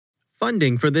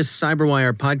Funding for this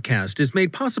CyberWire podcast is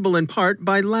made possible in part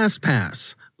by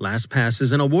LastPass. LastPass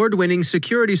is an award-winning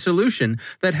security solution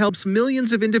that helps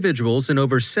millions of individuals in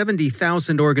over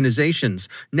 70,000 organizations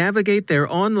navigate their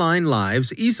online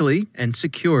lives easily and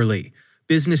securely.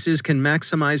 Businesses can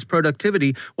maximize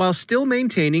productivity while still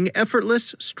maintaining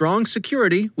effortless, strong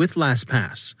security with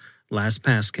LastPass.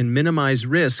 LastPass can minimize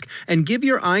risk and give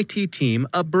your IT team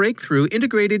a breakthrough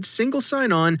integrated single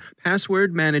sign-on,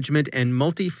 password management, and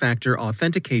multi-factor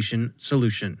authentication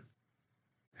solution.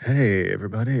 Hey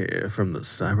everybody, from the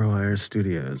CyberWire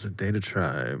studios at Data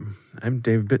Tribe. I'm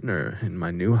Dave Bittner in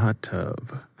my new hot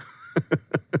tub.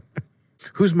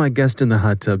 Who's my guest in the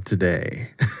hot tub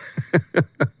today?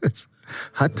 It's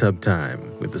hot tub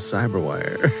time with the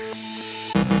CyberWire.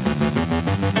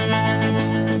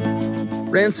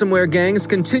 Ransomware gangs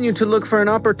continue to look for an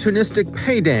opportunistic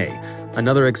payday.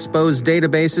 Another exposed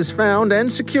database is found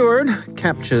and secured.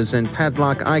 Captchas and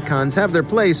padlock icons have their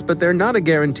place, but they're not a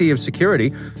guarantee of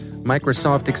security.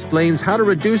 Microsoft explains how to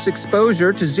reduce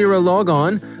exposure to zero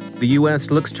logon. The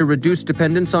U.S. looks to reduce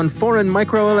dependence on foreign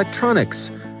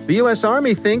microelectronics. The U.S.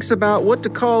 Army thinks about what to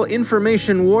call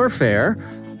information warfare.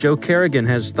 Joe Kerrigan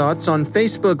has thoughts on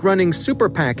Facebook running Super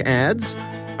PAC ads.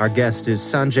 Our guest is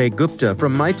Sanjay Gupta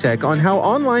from MyTech on how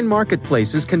online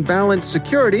marketplaces can balance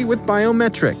security with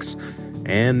biometrics.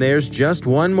 And there's just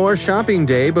one more shopping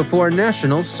day before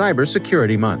National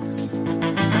Cybersecurity Month.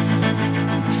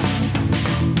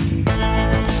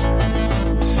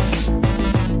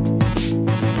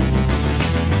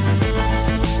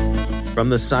 From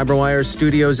the CyberWire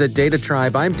studios at Data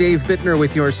Tribe, I'm Dave Bittner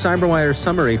with your CyberWire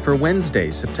summary for Wednesday,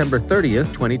 September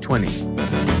 30th,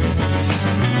 2020.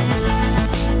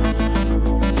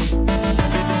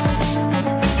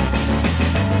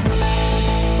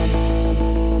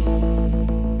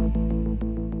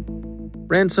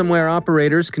 Ransomware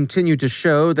operators continue to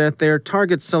show that their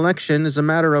target selection is a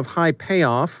matter of high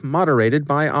payoff, moderated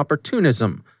by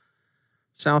opportunism.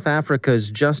 South Africa's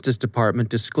Justice Department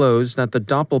disclosed that the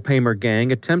Doppelpaymer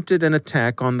gang attempted an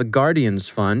attack on the Guardians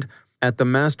Fund at the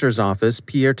Master's Office,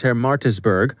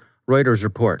 Pietermaritzburg, Reuters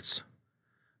reports.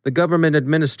 The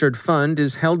government-administered fund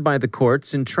is held by the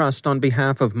courts in trust on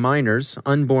behalf of minors,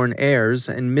 unborn heirs,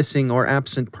 and missing or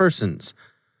absent persons.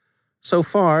 So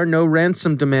far, no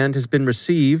ransom demand has been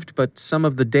received, but some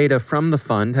of the data from the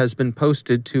fund has been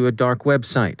posted to a dark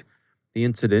website. The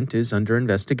incident is under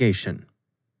investigation.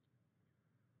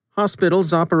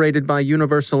 Hospitals operated by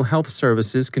Universal Health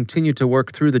Services continue to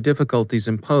work through the difficulties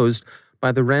imposed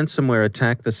by the ransomware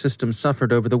attack the system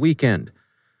suffered over the weekend.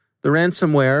 The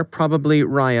ransomware, probably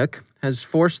Ryuk, has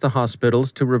forced the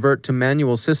hospitals to revert to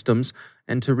manual systems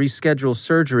and to reschedule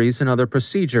surgeries and other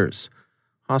procedures.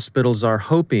 Hospitals are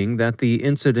hoping that the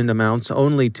incident amounts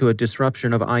only to a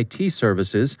disruption of IT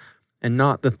services and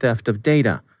not the theft of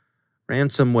data.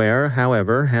 Ransomware,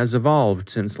 however, has evolved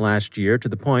since last year to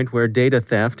the point where data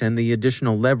theft and the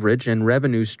additional leverage and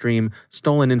revenue stream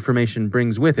stolen information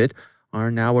brings with it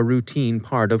are now a routine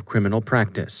part of criminal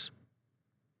practice.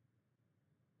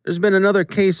 There's been another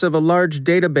case of a large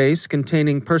database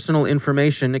containing personal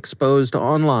information exposed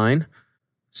online.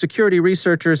 Security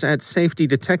researchers at Safety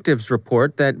Detectives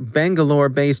report that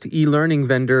Bangalore-based e-learning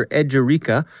vendor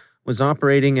Edureka was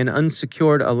operating an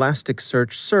unsecured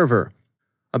Elasticsearch server.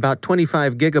 About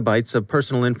 25 gigabytes of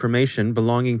personal information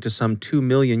belonging to some 2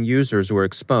 million users were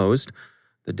exposed.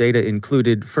 The data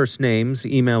included first names,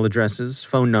 email addresses,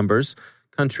 phone numbers,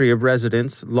 country of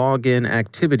residence, login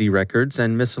activity records,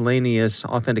 and miscellaneous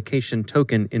authentication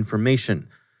token information.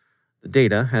 The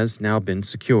data has now been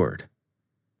secured.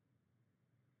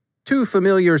 Two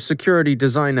familiar security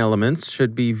design elements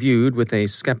should be viewed with a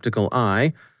skeptical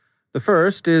eye. The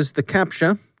first is the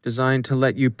CAPTCHA, designed to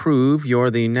let you prove you're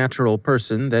the natural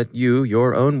person that you,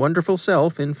 your own wonderful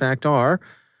self, in fact are,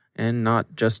 and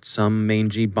not just some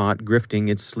mangy bot grifting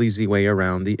its sleazy way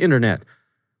around the internet.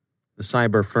 The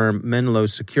cyber firm Menlo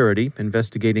Security,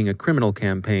 investigating a criminal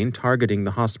campaign targeting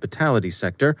the hospitality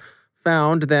sector,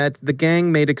 found that the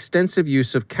gang made extensive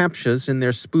use of CAPTCHAs in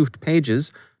their spoofed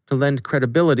pages to lend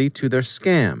credibility to their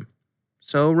scam.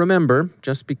 So remember,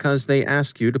 just because they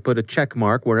ask you to put a check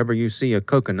mark wherever you see a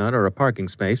coconut or a parking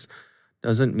space,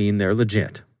 doesn't mean they're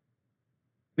legit.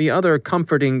 The other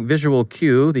comforting visual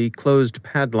cue, the closed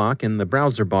padlock in the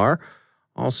browser bar,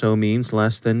 also means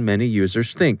less than many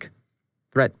users think.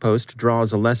 ThreatPost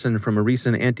draws a lesson from a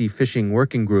recent anti-phishing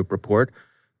working group report.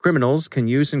 Criminals can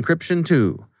use encryption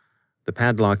too. The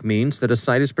padlock means that a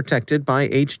site is protected by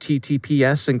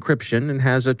HTTPS encryption and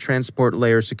has a transport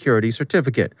layer security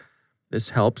certificate. This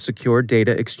helps secure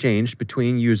data exchanged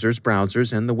between users'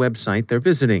 browsers and the website they're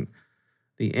visiting.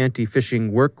 The anti-phishing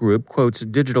work group quotes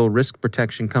digital risk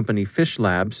protection company Fish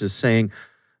Labs as saying,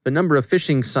 "The number of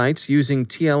phishing sites using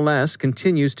TLS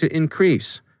continues to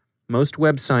increase. Most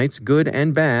websites, good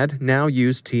and bad, now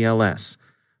use TLS.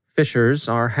 Phishers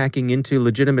are hacking into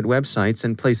legitimate websites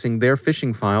and placing their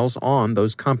phishing files on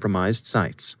those compromised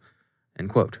sites."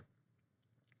 End quote.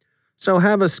 So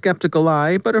have a skeptical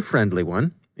eye, but a friendly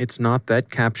one. It's not that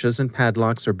captchas and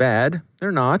padlocks are bad.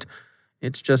 They're not.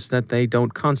 It's just that they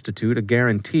don't constitute a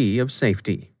guarantee of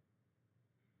safety.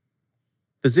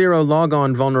 The Zero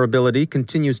Logon vulnerability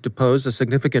continues to pose a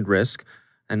significant risk,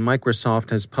 and Microsoft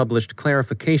has published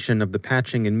clarification of the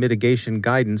patching and mitigation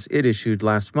guidance it issued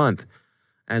last month.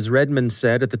 As Redmond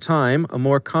said at the time, a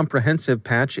more comprehensive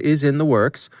patch is in the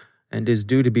works and is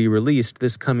due to be released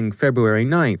this coming February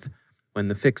 9th, when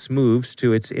the fix moves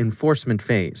to its enforcement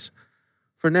phase.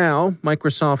 For now,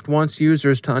 Microsoft wants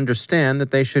users to understand that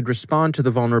they should respond to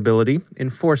the vulnerability in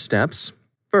 4 steps.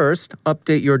 First,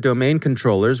 update your domain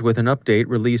controllers with an update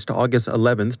released August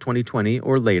 11, 2020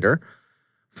 or later.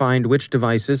 Find which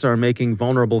devices are making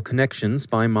vulnerable connections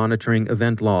by monitoring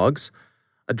event logs.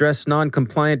 Address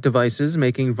non-compliant devices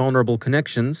making vulnerable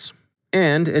connections.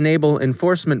 And enable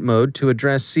enforcement mode to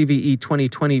address CVE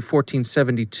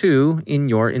 2020-1472 in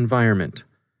your environment.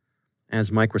 As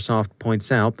Microsoft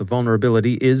points out, the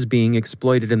vulnerability is being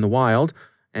exploited in the wild,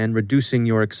 and reducing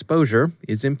your exposure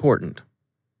is important.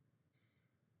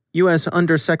 U.S.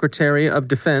 Undersecretary of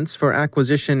Defense for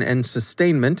Acquisition and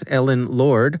Sustainment, Ellen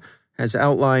Lord, has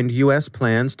outlined U.S.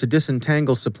 plans to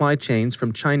disentangle supply chains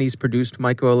from Chinese-produced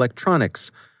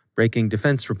microelectronics, breaking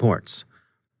defense reports.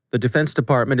 The Defense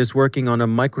Department is working on a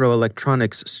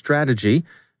microelectronics strategy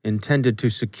intended to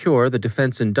secure the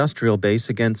defense industrial base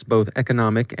against both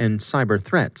economic and cyber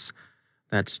threats.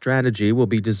 That strategy will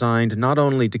be designed not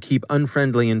only to keep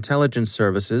unfriendly intelligence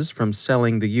services from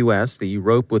selling the U.S. the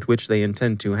rope with which they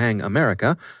intend to hang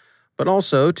America, but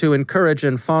also to encourage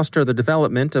and foster the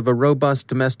development of a robust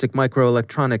domestic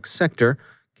microelectronics sector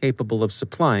capable of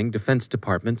supplying Defense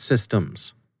Department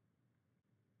systems.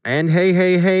 And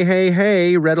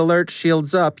hey, red alert,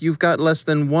 shields up. You've got less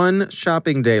than 1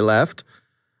 shopping day left.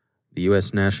 The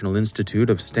U.S. National Institute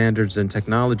of Standards and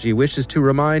Technology wishes to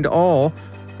remind all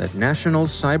that National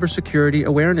Cybersecurity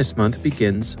Awareness Month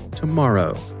begins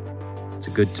tomorrow. It's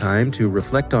a good time to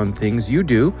reflect on things you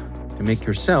do to make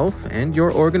yourself and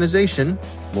your organization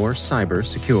more cyber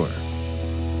secure.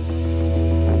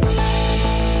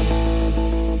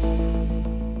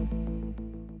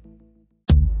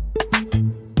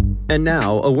 And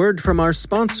now, a word from our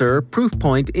sponsor,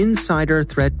 Proofpoint Insider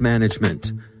Threat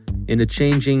Management. In a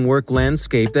changing work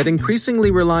landscape that increasingly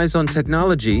relies on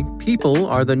technology, people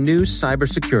are the new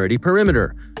cybersecurity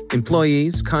perimeter.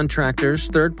 Employees, contractors,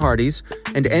 third parties,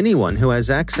 and anyone who has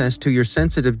access to your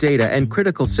sensitive data and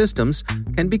critical systems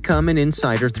can become an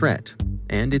insider threat.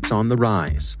 And it's on the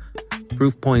rise.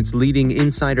 Proofpoint's leading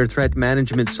insider threat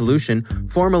management solution,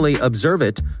 formerly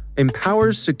Observit,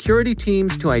 empowers security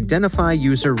teams to identify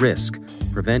user risk,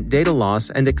 prevent data loss,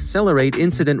 and accelerate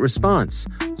incident response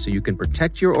so you can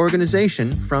protect your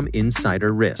organization from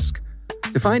insider risk.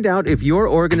 To find out if your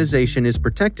organization is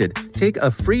protected, take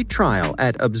a free trial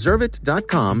at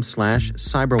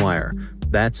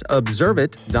observit.com/cyberwire. That's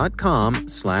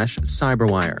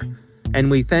observit.com/cyberwire.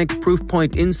 And we thank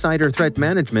Proofpoint Insider Threat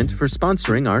Management for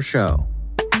sponsoring our show.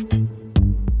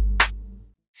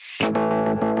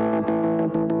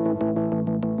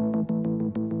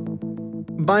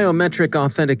 Biometric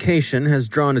authentication has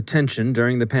drawn attention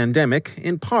during the pandemic,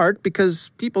 in part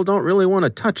because people don't really want to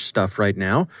touch stuff right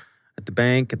now. At the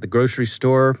bank, at the grocery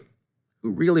store,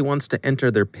 who really wants to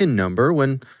enter their PIN number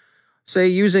when, say,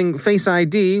 using Face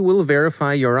ID will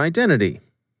verify your identity?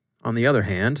 On the other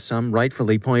hand, some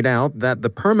rightfully point out that the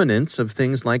permanence of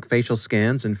things like facial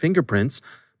scans and fingerprints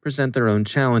present their own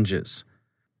challenges.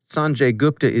 Sanjay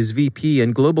Gupta is VP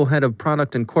and Global Head of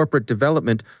Product and Corporate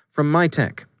Development from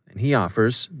Mitek, and he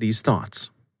offers these thoughts.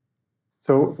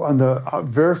 So on the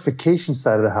verification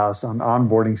side of the house, on the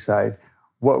onboarding side,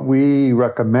 what we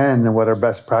recommend and what our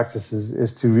best practices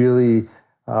is to really,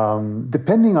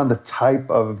 depending on the type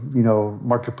of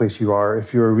marketplace you are,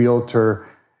 if you're a realtor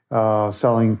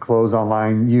selling clothes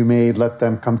online, you may let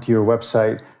them come to your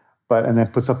website, and then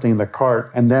put something in the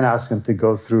cart and then ask them to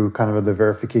go through kind of the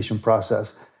verification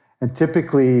process. And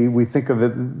typically we think of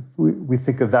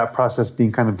that process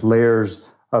being kind of layers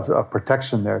of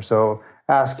protection there. So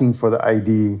asking for the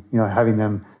ID, having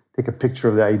them take a picture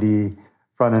of the ID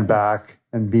front and back,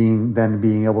 and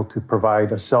being able to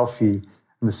provide a selfie.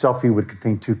 And the selfie would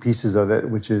contain 2 pieces of it,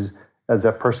 which is as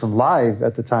that person live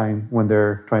at the time when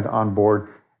they're trying to onboard,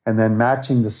 And then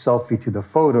matching the selfie to the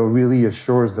photo really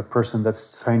assures the person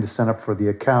that's trying to sign up for the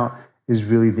account is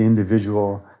really the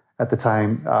individual at the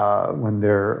time when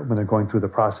they're going through the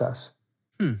process.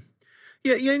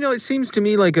 Yeah, it seems to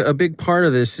me like a big part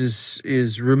of this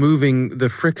is removing the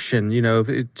friction.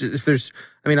 If there's,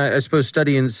 I suppose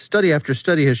study after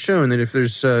study has shown that if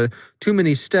there's too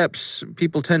many steps,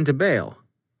 people tend to bail.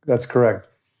 That's correct.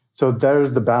 So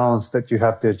there's the balance that you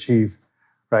have to achieve,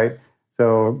 right?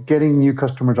 So getting new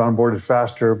customers onboarded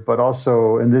faster, but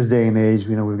also in this day and age,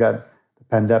 we've got the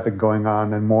pandemic going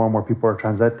on and more people are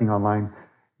transacting online.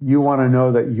 You want to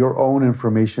know that your own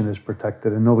information is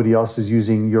protected and nobody else is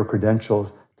using your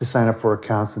credentials to sign up for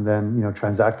accounts and then,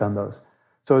 transact on those.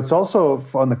 So it's also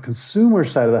on the consumer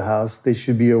side of the house, they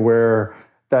should be aware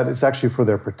that it's actually for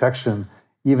their protection,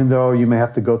 even though you may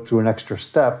have to go through an extra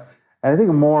step. And I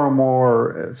think more and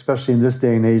more, especially in this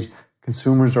day and age,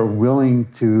 consumers are willing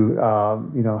to,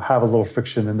 have a little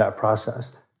friction in that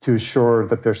process to assure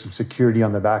that there's some security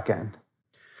on the back end.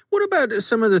 What about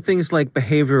some of the things like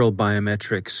behavioral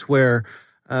biometrics where,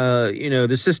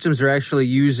 the systems are actually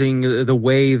using the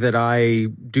way that I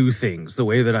do things, the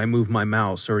way that I move my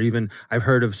mouse, or even I've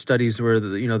heard of studies where,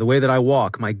 the way that I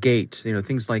walk, my gait,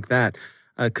 things like that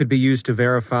could be used to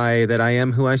verify that I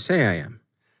am who I say I am.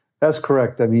 That's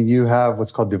correct. You have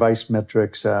what's called device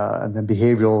metrics and then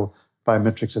behavioral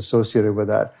biometrics associated with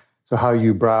that. So how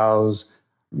you browse,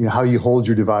 how you hold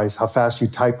your device, how fast you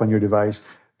type on your device.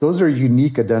 Those are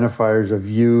unique identifiers of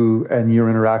you and your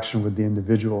interaction with the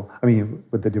individual,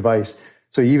 with the device.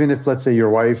 So even if, let's say,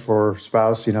 your wife or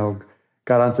spouse,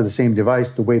 got onto the same device,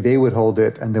 the way they would hold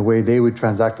it and the way they would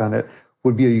transact on it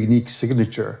would be a unique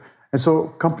signature. And so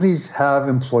companies have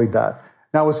employed that.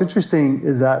 Now, what's interesting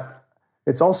is that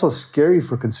it's also scary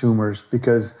for consumers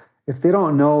because if they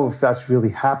don't know if that's really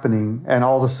happening and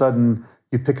all of a sudden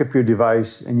you pick up your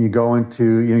device and you go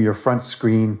into your front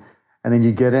screen and then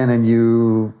you get in and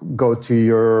you go to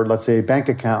your, let's say, bank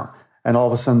account, and all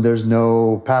of a sudden there's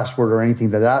no password or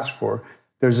anything that asks for.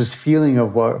 There's this feeling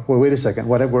of, wait a second,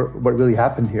 what really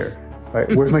happened here? Right?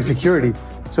 Where's my security?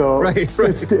 So right.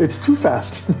 It's too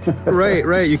fast.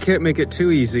 Right. You can't make it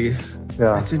too easy.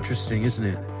 Yeah. That's interesting, isn't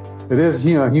it? It is.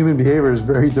 Human behavior is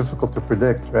very difficult to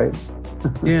predict, right?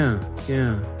 Yeah.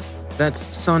 That's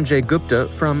Sanjay Gupta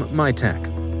from MyTech.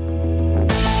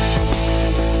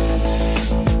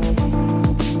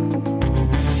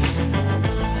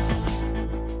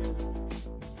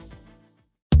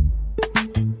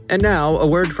 And now, a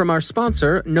word from our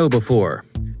sponsor, KnowBe4.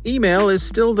 Email is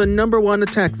still the #1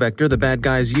 attack vector the bad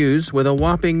guys use, with a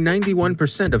whopping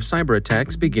 91% of cyber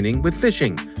attacks beginning with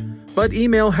phishing. But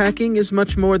email hacking is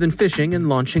much more than phishing and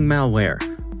launching malware.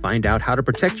 Find out how to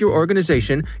protect your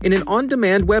organization in an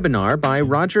on-demand webinar by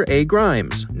Roger A.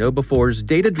 Grimes, KnowBe4's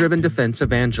data-driven defense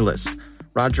evangelist.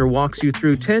 Roger walks you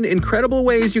through 10 incredible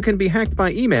ways you can be hacked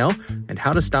by email and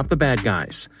how to stop the bad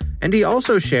guys. And he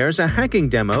also shares a hacking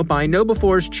demo by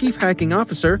KnowBe4's Chief Hacking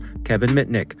Officer, Kevin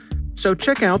Mitnick. So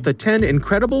check out the 10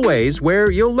 incredible ways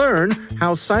where you'll learn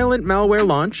how silent malware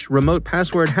launch, remote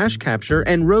password hash capture,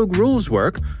 and rogue rules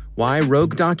work, why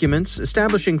rogue documents,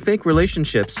 establishing fake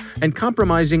relationships, and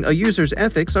compromising a user's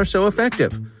ethics are so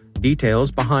effective.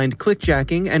 Details behind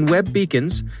clickjacking and web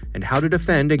beacons, and how to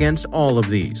defend against all of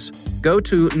these. Go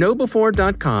to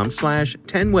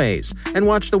knowbe4.com/10 ways and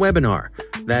watch the webinar.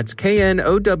 That's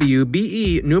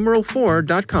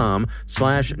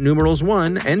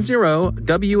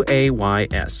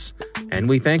knowbe4.com/1 And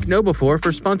we thank KnowBe4 for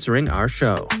sponsoring our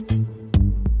show.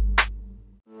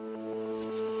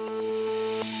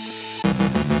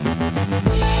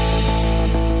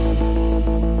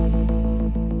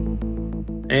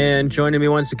 And joining me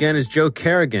once again is Joe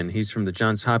Kerrigan. He's from the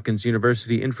Johns Hopkins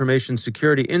University Information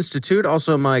Security Institute,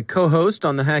 also my co-host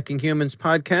on the Hacking Humans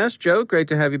podcast. Joe, great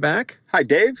to have you back. Hi,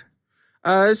 Dave.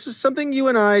 This is something you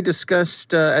and I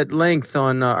discussed at length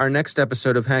on our next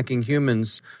episode of Hacking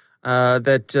Humans,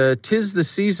 that 'tis the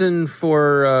season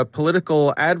for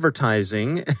political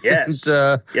advertising. Yes,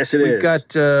 and, yes it is. We've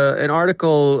got an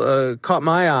article caught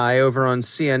my eye over on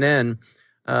CNN.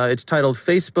 It's titled,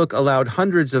 Facebook Allowed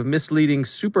Hundreds of Misleading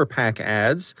Super PAC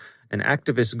Ads, an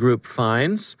Activist Group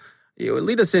Finds.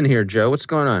 Lead us in here, Joe. What's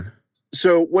going on?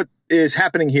 So what is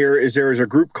happening here is there is a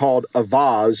group called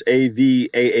Avaaz,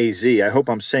 AVAAZ. I hope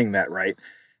I'm saying that right.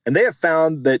 And they have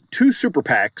found that 2 super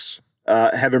PACs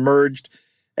have emerged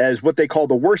as what they call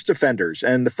the worst offenders.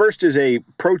 And the first is a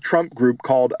pro-Trump group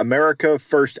called America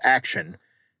First Action,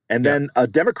 and then a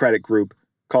Democratic group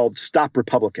called Stop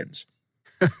Republicans.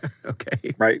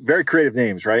 Okay. Right. Very creative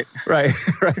names, right? Right.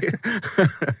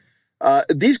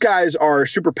 These guys are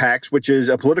super PACs, which is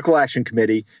a political action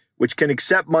committee, which can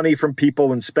accept money from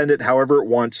people and spend it however it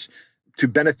wants to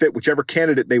benefit whichever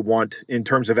candidate they want in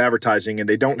terms of advertising, and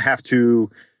they don't have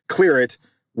to clear it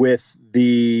with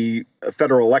the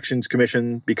Federal Elections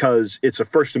Commission because it's a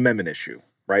First Amendment issue,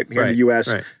 right? Here in the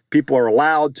U.S., people are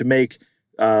allowed to make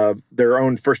their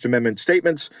own First Amendment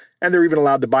statements, and they're even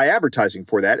allowed to buy advertising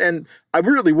for that. And I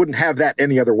really wouldn't have that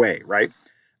any other way, right?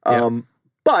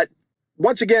 But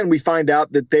once again, we find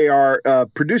out that they are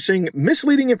producing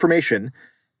misleading information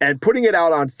and putting it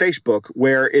out on Facebook,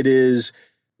 where it is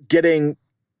getting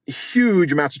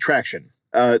huge amounts of traction.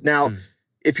 Now,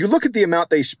 if you look at the amount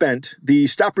they spent, the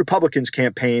Stop Republicans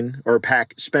campaign, or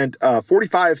PAC, spent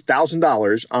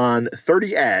 $45,000 on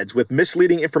 30 ads with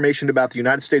misleading information about the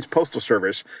United States Postal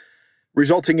Service,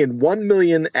 resulting in 1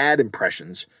 million ad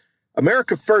impressions.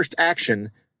 America First Action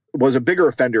was a bigger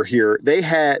offender here. They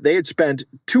had spent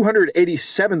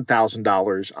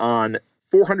 $287,000 on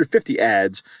 450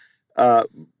 ads,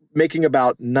 making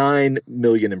about 9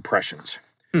 million impressions.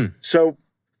 So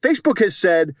Facebook has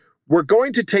said, we're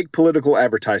going to take political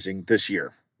advertising this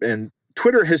year. And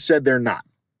Twitter has said they're not.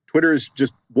 Twitter has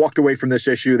just walked away from this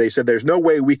issue. They said there's no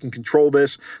way we can control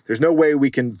this. There's no way we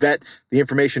can vet the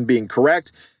information being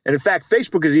correct. And in fact,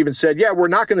 Facebook has even said, yeah, we're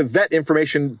not going to vet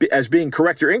information as being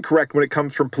correct or incorrect when it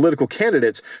comes from political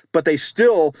candidates, but they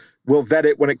still will vet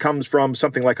it when it comes from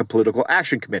something like a political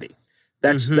action committee.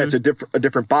 That's a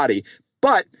different body.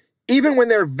 But even when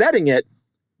they're vetting it,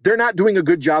 they're not doing a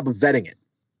good job of vetting it.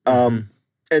 And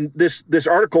this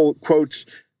article quotes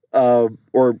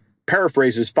or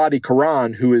paraphrases Fadi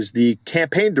Karan, who is the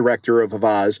campaign director of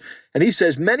Avaaz, and he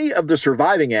says many of the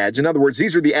surviving ads, in other words,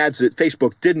 these are the ads that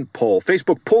Facebook didn't pull.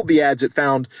 Facebook pulled the ads it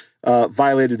found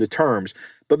violated the terms,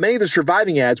 but many of the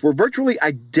surviving ads were virtually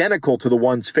identical to the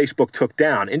ones Facebook took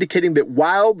down, indicating that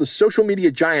while the social media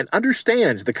giant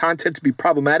understands the content to be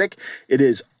problematic, it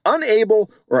is unable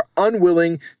or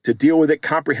unwilling to deal with it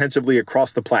comprehensively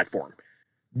across the platform.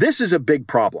 This is a big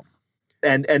problem.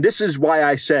 And this is why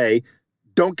I say,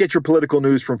 don't get your political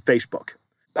news from Facebook.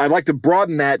 I'd like to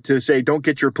broaden that to say, don't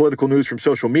get your political news from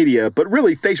social media, but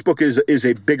really Facebook is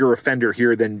a bigger offender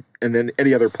here than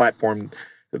any other platform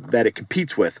that it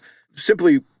competes with,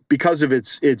 simply because of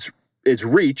its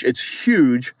reach. It's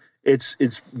huge,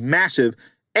 it's massive,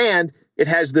 and it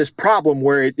has this problem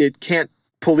where it can't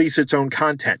police its own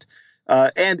content.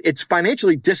 And it's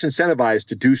financially disincentivized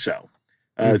to do so.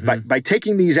 By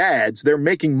taking these ads, they're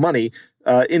making money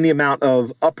in the amount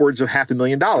of upwards of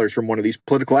 $500,000 from one of these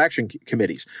political action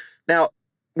committees. Now,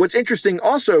 what's interesting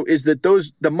also is that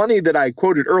the money that I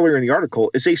quoted earlier in the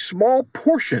article is a small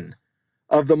portion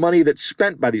of the money that's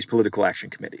spent by these political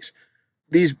action committees.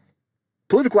 These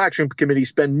political action committees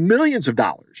spend millions of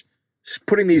dollars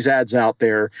putting these ads out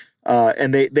there,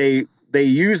 and they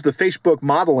use the Facebook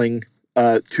modeling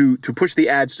to push the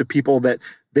ads to people that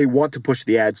they want to push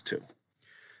the ads to.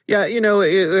 Yeah,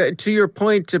 to your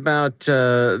point about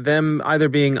them either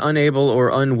being unable or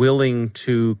unwilling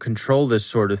to control this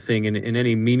sort of thing in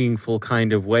any meaningful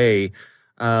kind of way,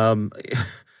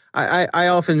 I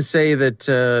often say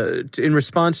that in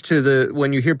response to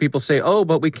when you hear people say, oh,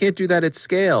 but we can't do that at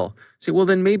scale, say, well,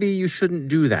 then maybe you shouldn't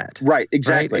do that. Right,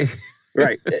 exactly.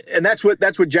 Right. And that's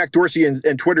what Jack Dorsey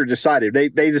and Twitter decided. They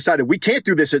decided we can't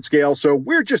do this at scale, so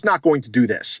we're just not going to do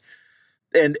this.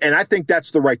 And I think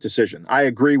that's the right decision. I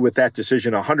agree with that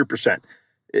decision 100%.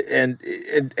 And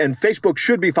Facebook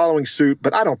should be following suit,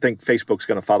 but I don't think Facebook's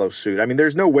going to follow suit. I mean,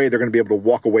 there's no way they're going to be able to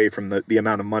walk away from the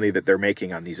amount of money that they're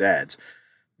making on these ads.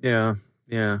 Yeah.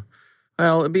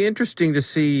 Well, it'd be interesting to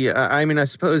see. I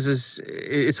suppose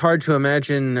it's hard to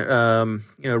imagine,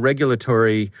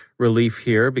 regulatory relief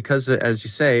here because, as you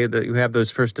say, that you have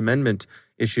those First Amendment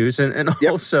issues, and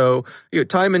also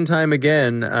time and time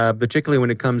again, particularly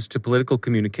when it comes to political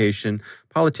communication,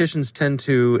 politicians tend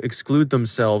to exclude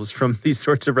themselves from these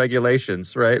sorts of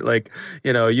regulations, right? Like,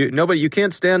 you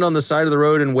can't stand on the side of the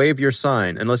road and wave your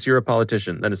sign unless you're a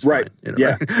politician. Then it's right. Fine.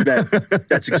 Yeah, right?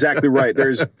 That's exactly right.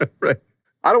 There's right.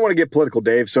 I don't want to get political,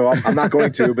 Dave, so I'm not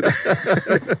going to. But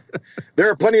there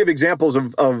are plenty of examples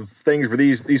of things where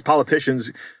these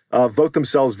politicians vote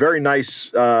themselves very nice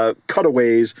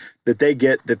cutaways that they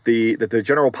get that the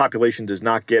general population does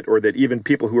not get, or that even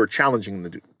people who are challenging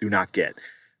them do not get.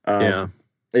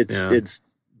 It's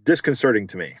disconcerting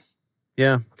to me.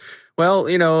 Yeah. Well,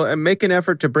 make an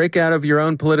effort to break out of your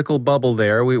own political bubble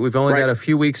there. We've only got a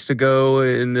few weeks to go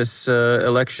in this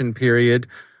election period.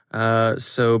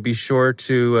 So be sure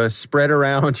to spread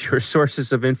around your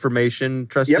sources of information,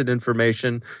 trusted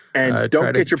information. And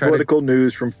don't get your political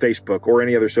news from Facebook or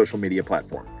any other social media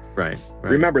platform. Right.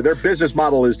 Remember, their business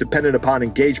model is dependent upon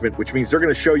engagement, which means they're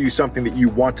going to show you something that you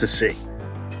want to see.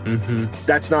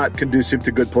 That's not conducive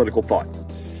to good political thought.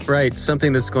 Right.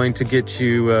 Something that's going to get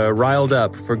you riled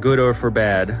up for good or for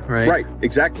bad, right? Right.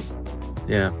 Exactly.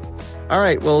 Yeah. All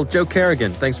right. Well, Joe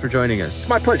Carrigan, thanks for joining us. It's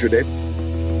my pleasure, Dave.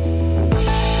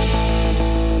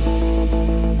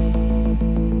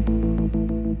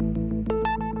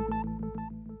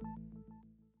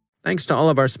 Thanks to all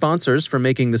of our sponsors for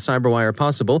making the CyberWire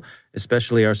possible,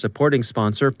 especially our supporting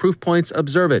sponsor, Proofpoint's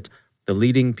Observit, the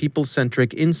leading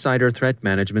people-centric insider threat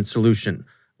management solution.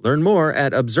 Learn more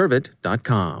at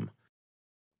observit.com.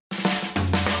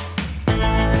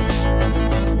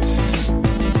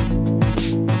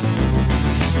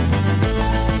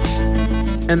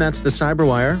 And that's the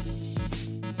CyberWire.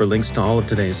 For links to all of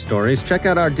today's stories, check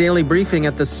out our daily briefing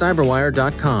at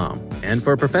thecyberwire.com. And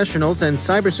for professionals and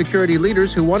cybersecurity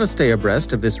leaders who want to stay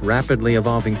abreast of this rapidly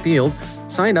evolving field,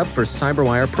 sign up for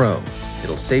CyberWire Pro.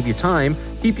 It'll save you time,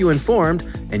 keep you informed,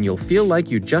 and you'll feel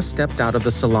like you just stepped out of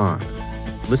the salon.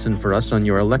 Listen for us on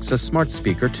your Alexa smart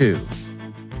speaker, too.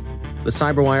 The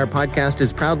CyberWire podcast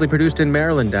is proudly produced in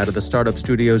Maryland out of the startup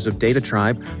studios of Data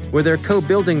Tribe, where they're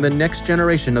co-building the next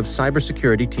generation of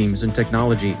cybersecurity teams and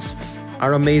technologies.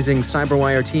 Our amazing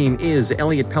CyberWire team is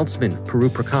Elliot Peltzman, Puru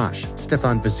Prakash,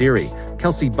 Stefan Vaziri,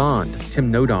 Kelsey Bond,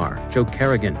 Tim Nodar, Joe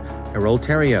Carrigan, Errol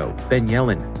Terrio, Ben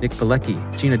Yellen, Nick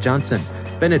Valecki, Gina Johnson,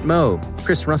 Bennett Moe,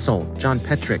 Chris Russell, John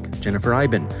Petrick, Jennifer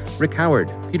Iben, Rick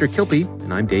Howard, Peter Kilpie,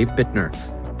 and I'm Dave Bittner.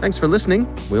 Thanks for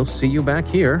listening. We'll see you back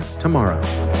here tomorrow.